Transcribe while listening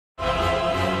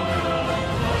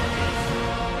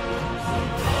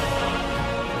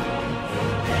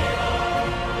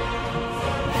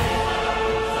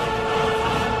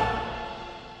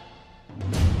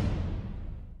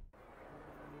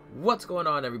What's going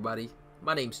on, everybody?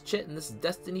 My name's Chit and this is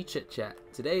Destiny Chit Chat.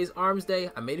 Today is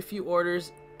Armsday. I made a few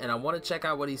orders and I want to check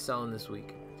out what he's selling this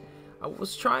week.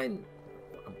 I'm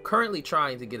currently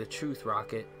trying to get a Truth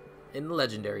Rocket in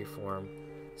legendary form.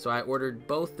 So I ordered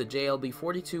both the JLB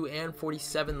 42 and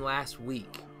 47 last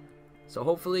week. So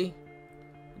hopefully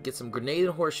get some grenade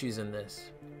and horseshoes in this.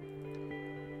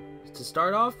 To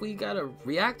start off, we got a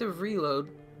reactive reload,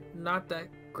 not that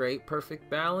great. Perfect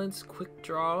balance, quick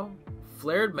draw,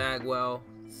 flared magwell,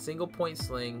 single point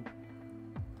sling.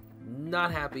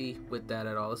 Not happy with that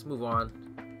at all. Let's move on.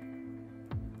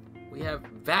 We have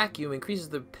vacuum, increases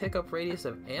the pickup radius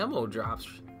of ammo drops.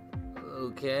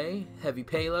 Okay, heavy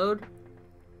payload,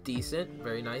 decent,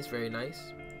 very nice, very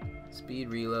nice. Speed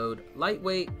reload,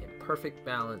 lightweight, and perfect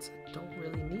balance. I don't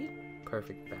really need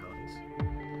perfect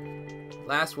balance.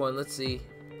 Last one, let's see.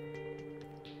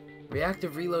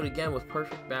 Reactive reload again with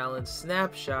perfect balance,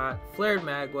 snapshot, flared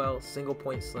magwell, single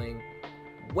point sling.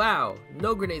 Wow,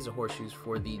 no grenades or horseshoes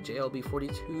for the JLB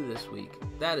 42 this week.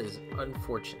 That is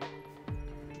unfortunate.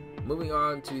 Moving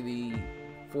on to the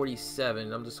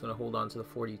 47. I'm just going to hold on to the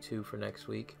 42 for next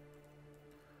week.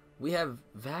 We have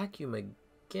vacuum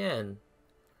again.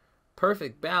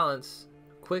 Perfect balance,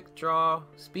 quick draw,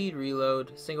 speed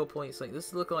reload, single point sling. This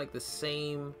is looking like the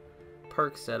same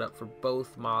perk setup for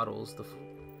both models.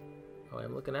 Oh,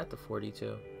 I'm looking at the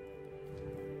 42.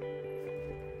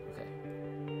 Okay.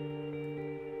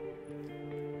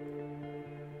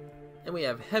 And we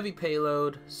have heavy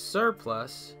payload,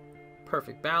 surplus,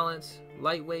 perfect balance,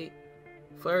 lightweight,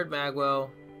 flared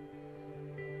magwell.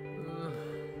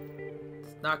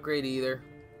 It's not great either.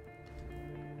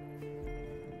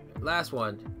 Last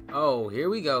one. Oh, here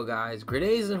we go, guys.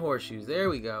 Grenades and horseshoes. There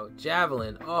we go.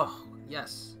 Javelin. Oh,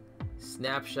 yes.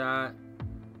 Snapshot,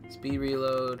 speed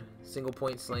reload, single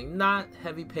point sling. Not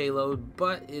heavy payload,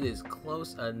 but it is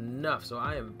close enough. So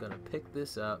I am going to pick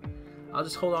this up. I'll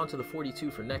just hold on to the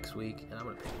 42 for next week, and I'm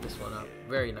going to pick this one up.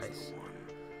 Very nice.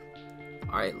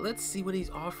 Alright, let's see what he's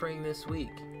offering this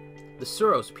week. The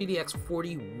Suros PDX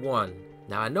 41.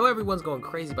 Now, I know everyone's going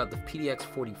crazy about the PDX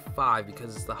 45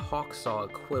 because it's the Hawksaw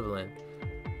equivalent.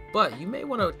 But you may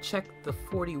want to check the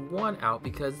 41 out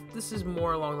because this is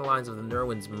more along the lines of the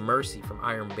Nerwin's Mercy from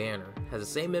Iron Banner. It has the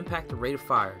same impact and rate of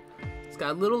fire. It's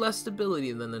got a little less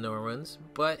stability than the Nerwin's,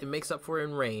 but it makes up for it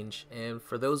in range. And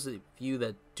for those of you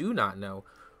that do not know,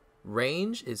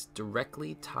 range is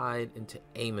directly tied into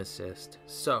aim assist.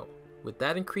 So, with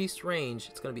that increased range,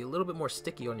 it's going to be a little bit more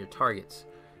sticky on your targets.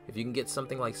 If you can get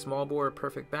something like small bore or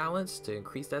perfect balance to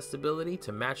increase that stability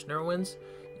to match Nerwin's,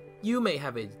 you may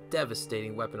have a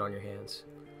devastating weapon on your hands.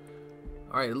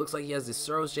 Alright, it looks like he has the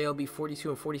Suros JLB 42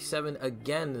 and 47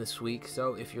 again this week,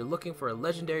 so if you're looking for a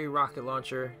legendary rocket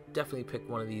launcher, definitely pick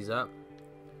one of these up.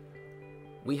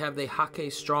 We have the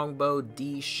Hake Strongbow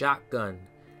D shotgun.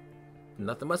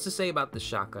 Nothing much to say about the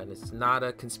shotgun. It's not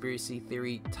a conspiracy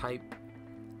theory type.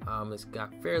 It's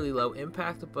got fairly low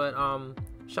impact, but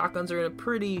shotguns are in a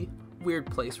pretty weird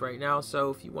place right now, so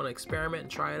if you want to experiment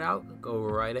and try it out, go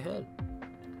right ahead.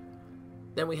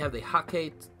 Then we have the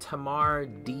Hake Tamar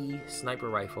D sniper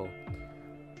rifle.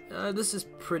 This is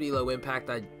pretty low impact.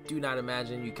 I do not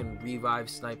imagine you can revive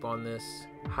snipe on this.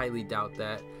 Highly doubt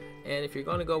that. And if you're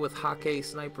going to go with Hake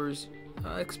snipers,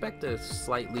 expect a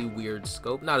slightly weird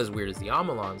scope. Not as weird as the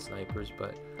Amalon snipers,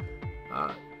 but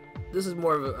this is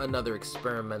more of another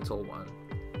experimental one.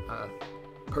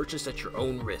 Purchase at your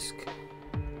own risk.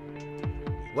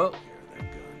 Well,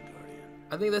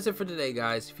 I think that's it for today,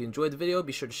 guys. If you enjoyed the video,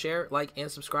 be sure to share, like, and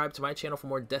subscribe to my channel for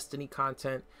more Destiny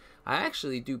content. I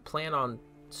actually do plan on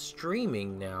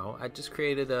streaming now. I just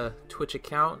created a Twitch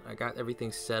account. I got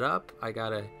everything set up. I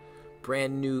got a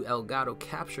brand new Elgato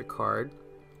capture card.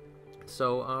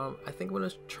 So I think I'm going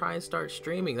to try and start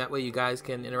streaming. That way you guys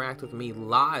can interact with me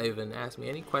live and ask me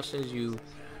any questions you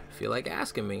feel like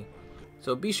asking me.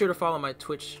 So be sure to follow my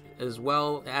Twitch as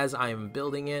well as I am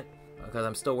building it, because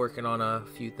I'm still working on a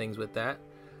few things with that.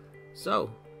 So,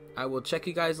 I will check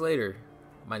you guys later.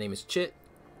 My name is Chit,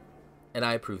 and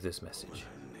I approve this message.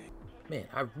 Man,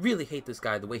 I really hate this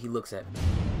guy, the way he looks at me.